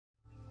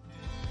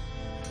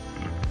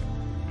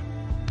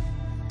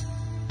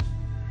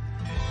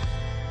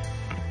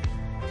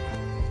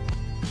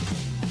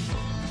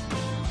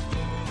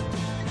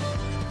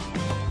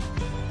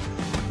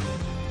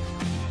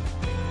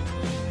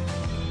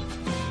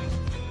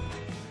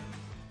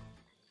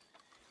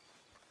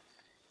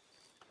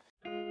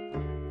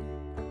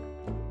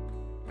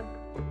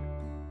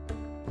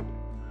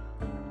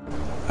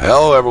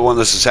Hello everyone,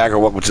 this is Hacker.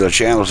 Welcome to the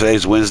channel.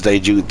 Today's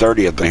Wednesday, June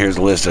 30th, and here's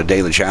a list of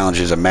daily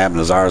challenges at Map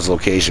Nazar's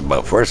location.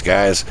 But first,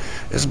 guys,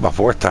 this is my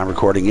fourth time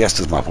recording. Yes,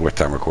 this is my fourth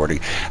time recording.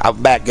 I'm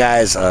back,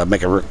 guys,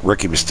 making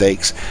rookie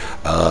mistakes.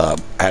 Had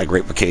a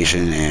great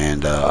vacation,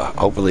 and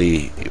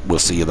hopefully we'll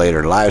see you later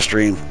in the live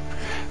stream.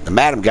 The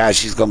madam, guys,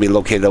 she's going to be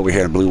located over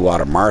here in Blue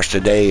Water Marsh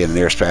today, and the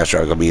nearest fast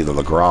drive is going to be either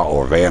LeGras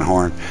or Van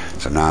Horn.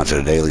 So now on to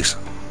the dailies.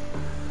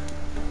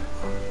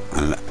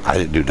 And I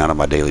didn't do none of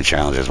my daily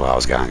challenges while I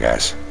was gone,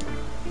 guys.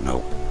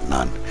 Nope,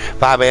 none.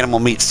 5 animal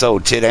meat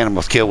sold, 10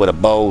 animals killed with a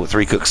bow,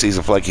 3 cooked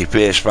seasoned flaky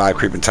fish, 5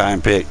 creeping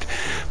time picked,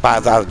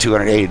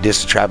 5,280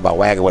 distance traveled by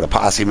wagon with a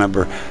posse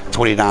member,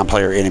 29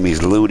 player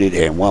enemies looted,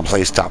 and 1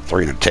 place top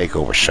 3 in a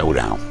takeover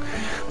showdown.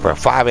 For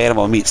 5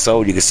 animal meat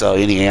sold, you can sell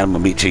any animal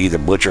meat to either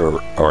butcher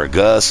or a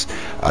Gus.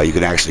 You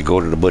can actually go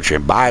to the butcher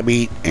and buy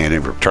meat and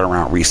then turn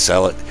around and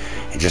resell it.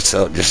 And just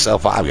sell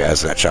 5,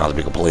 guys, and that challenge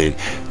will be completed.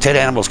 10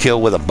 animals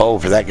killed with a bow.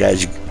 For that,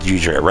 guys, you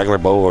use your regular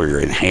bow or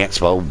your enhanced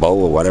bow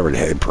or whatever,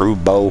 the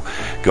improved bow.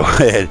 Go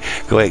ahead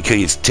and kill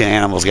you 10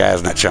 animals, guys,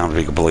 and that challenge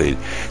will be completed.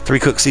 3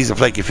 cooked seasoned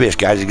flaky fish,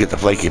 guys. You get the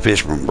flaky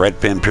fish from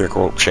redfin,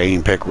 pickerel,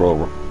 chain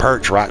pickerel,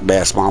 perch, rock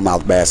bass,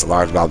 smallmouth bass,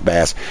 largemouth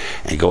bass,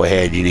 and go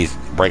ahead. You need to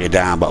break it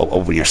down by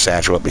open your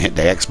satchel up and hit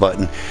the X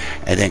button,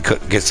 and then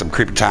get some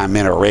creeping thyme,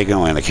 mint,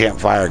 oregano, and a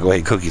campfire. Go ahead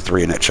and cook you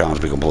 3, and that challenge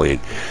will be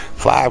completed.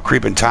 5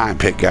 creeping thyme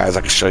pick, guys.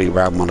 I can show you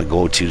where I'm going to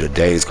go to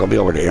today. It's going to be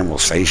over the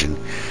Emerald Station.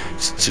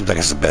 Seems like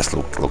it's the best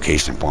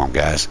location for them,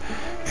 guys.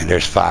 And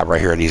there's 5 right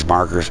here in these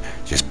markers.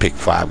 Just pick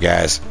 5,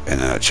 guys, and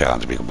then the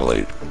challenge will be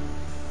completed.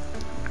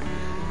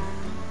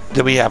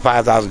 Then we have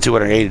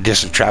 5,280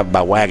 distance traveled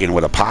by wagon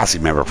with a posse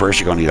member. First,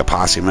 you're going to need a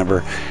posse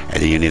member, and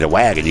then you need a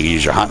wagon. You can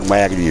use your hunting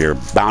wagon, your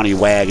bounty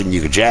wagon,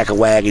 you can jack a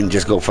wagon.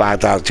 Just go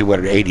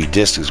 5,280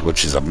 distance,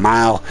 which is a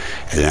mile,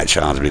 and then that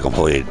challenge will be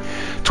completed.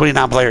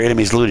 29 player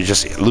enemies looted.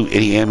 Just loot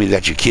any enemy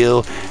that you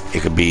kill.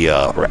 It could be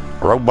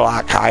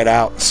roadblock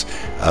hideouts.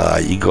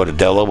 You can go to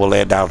Del Lobo,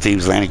 land down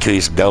thieves, land and kill you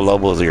some Del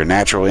Lobos or your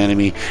natural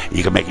enemy.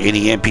 You can make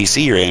any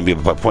NPC your enemy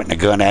by pointing a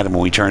gun at him.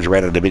 When he turns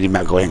red on the mini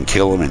map, go ahead and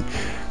kill him and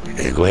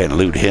go ahead and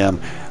loot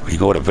him. You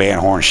go to Van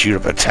Horn, shoot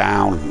up a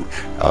town,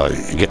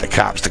 and get the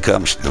cops to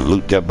come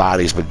loot their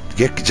bodies. But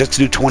just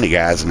do 20,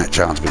 guys, and that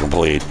challenge will be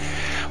completed.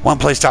 1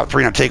 place top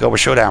 3 in a takeover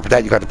showdown. For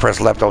that, you got to press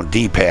left on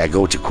D-pad.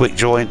 Go to quick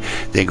join,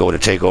 then go to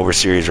takeover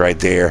series right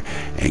there,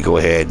 and go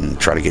ahead and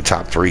try to get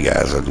top 3,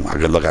 guys. A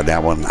good look at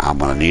that one. I'm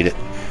gonna need it.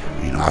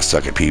 You know, I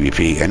suck at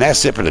PvP, and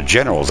that's it for the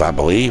generals, I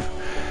believe.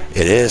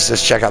 It is.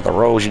 Let's check out the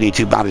roads. You need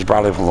 2 bounties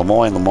broadly from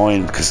Lemoyne.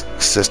 Lemoyne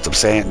consists of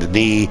Saint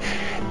Denis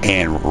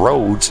and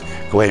Rhodes.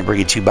 Go ahead and bring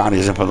you 2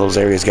 bounties in from those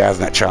areas, guys,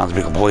 and that challenge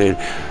will be completed.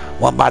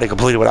 1 bounty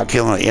completed without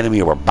killing an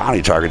enemy or a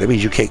bounty target. That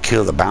means you can't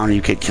kill the bounty.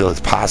 You can't kill his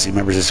posse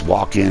members. Just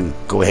walk in,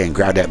 go ahead and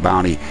grab that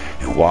bounty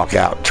and walk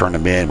out, turn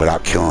them in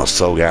without killing a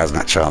soul, guys, and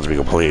that challenge will be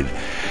completed.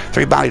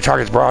 3 bounty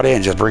targets brought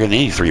in. Just bring in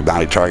any 3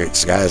 bounty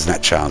targets, guys, and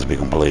that challenge will be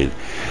completed.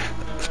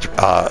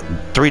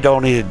 3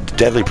 donated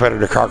deadly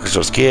predator carcass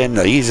or skin.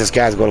 The easiest,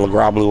 guys, go to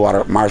LeGras Blue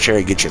Water Marsh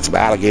area, get you some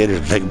alligators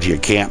and take them to your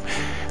camp.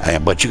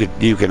 But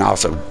you can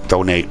also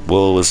donate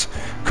wolves,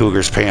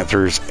 cougars,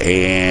 panthers,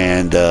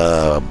 and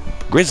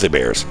grizzly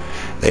bears.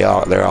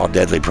 They're all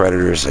deadly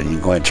predators, and you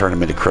can go ahead and turn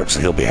them into crips,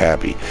 and he'll be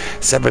happy.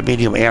 7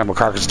 medium animal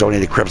carcasses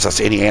donated crips.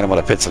 That's any animal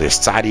that fits on the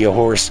side of your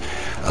horse.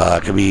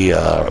 It could be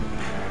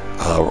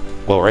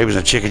well, ravens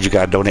and chickens, you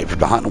got to donate from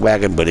the hunting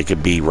wagon, but it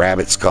could be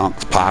rabbits,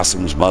 skunks,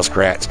 possums,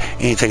 muskrats,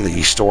 anything that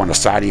you store on the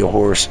side of your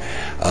horse.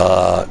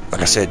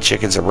 Like I said,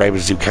 chickens and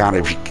ravens do count,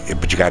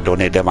 but you got to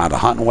donate them on the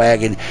hunting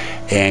wagon.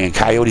 And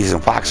coyotes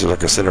and foxes are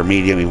considered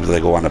medium, even though they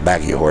go on the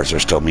back of your horse. They're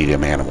still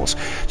medium animals.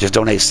 Just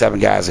donate 7,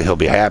 guys, and he'll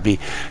be happy.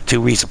 2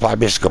 resupply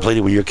missions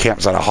completed. When your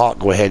camp's on a halt,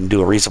 go ahead and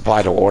do a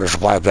resupply to order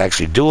supplies to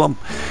actually do them.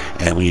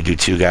 And when you do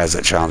 2, guys,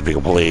 that challenge will be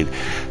completed.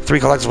 3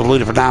 collectibles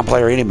looted for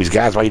non-player enemies,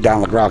 guys. While you're down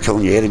on the ground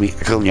killing your enemy,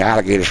 killing your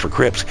alligators for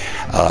crips.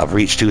 For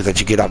each tooth that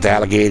you get off the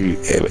alligator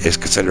is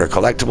considered a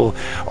collectible,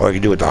 or you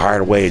can do it the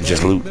hard way and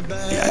just loot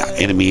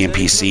enemy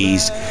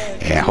NPCs,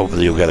 and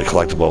hopefully you'll get a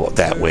collectible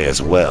that way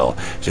as well.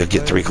 Just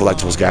get 3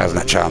 collectibles, guys, and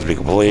that challenge will be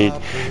completed.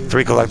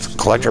 3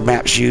 collector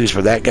maps used.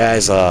 For that,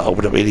 guys,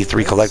 open up any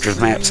 3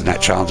 collectors maps, and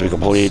that challenge will be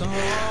completed.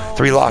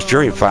 3 lost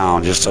jewelry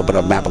found. Just open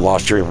up a map of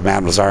lost jewelry from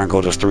Map Nazar and go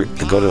to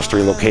those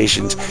 3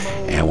 locations,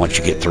 and once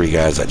you get 3,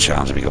 guys, that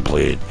challenge will be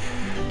completed.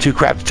 2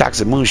 craft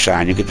toxic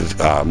moonshine. You get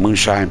the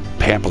moonshine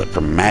pamphlet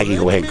from Maggie.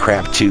 Go ahead and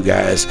craft 2,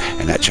 guys,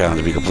 and that challenge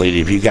will be completed.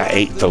 If you got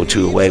 8, throw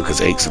 2 away because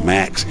 8's the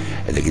max,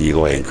 and then you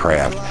go ahead and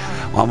craft.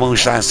 While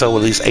moonshine sold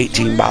with at least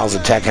 18 bottles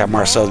of Tack Have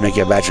Marcel's make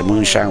you a batch of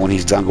moonshine. When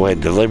he's done, go ahead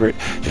and deliver it.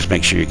 Just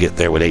make sure you get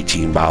there with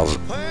 18 bottles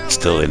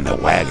still in the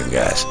wagon,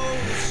 guys.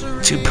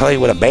 to play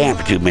with a band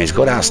for 2 minutes.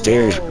 Go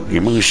downstairs,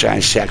 your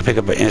moonshine shack, pick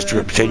up an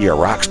instrument, pretend you're a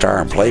rock star,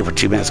 and play for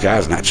 2 minutes,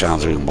 guys. And that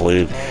challenge we can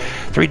believe.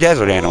 3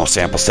 desert animal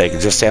samples taken.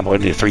 Just sample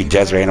any of the 3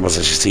 desert animals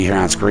that you see here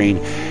on screen.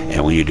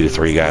 And when you do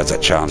 3, guys,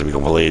 that challenge we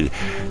can believe.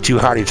 2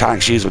 Hardy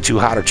Tonics used with 2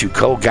 hot or 2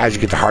 cold. Guys, you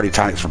get the Hardy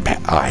Tonics from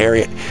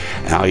Harriet.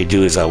 And all you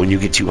do is when you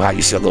get too hot,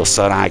 you see a little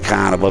sun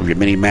icon above your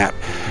mini map.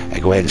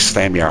 And go ahead and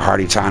slam your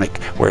Hardy Tonic.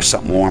 Wear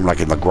something warm like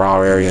in the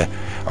McGraw area.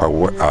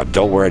 Or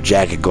don't wear a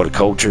jacket, go to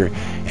culture.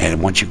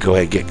 And once you go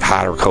ahead and get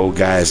hot or cold,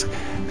 guys,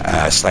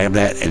 slam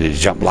that and then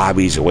jump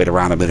lobbies and wait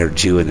around a minute or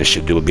 2, and this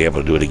should be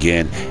able to do it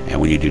again. And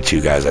when you do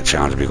 2, guys, that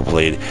challenge will be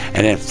completed.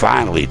 And then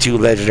finally, 2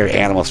 legendary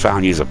animals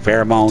found using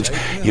pheromones.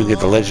 You get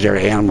the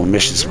legendary animal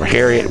missions from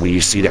Harriet. When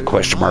you see that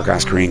question mark on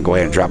screen, go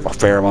ahead and drop a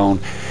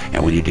pheromone.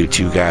 And when you do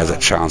 2, guys,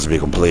 that challenge will be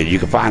completed. You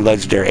can find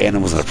legendary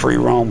animals in the free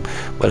roam,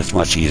 but it's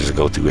much easier to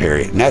go through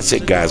Harriet. And that's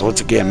it, guys. Once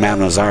again,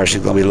 Madam Nazar,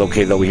 she's going to be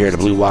located over here in the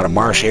Blue Water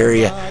Marsh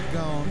area.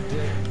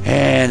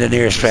 And the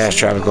nearest fast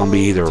travel is going to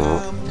be either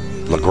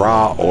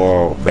LaGraw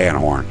or Van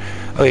Horn.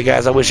 Okay,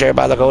 guys, I wish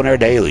everybody luck on their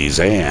dailies,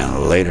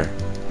 and later.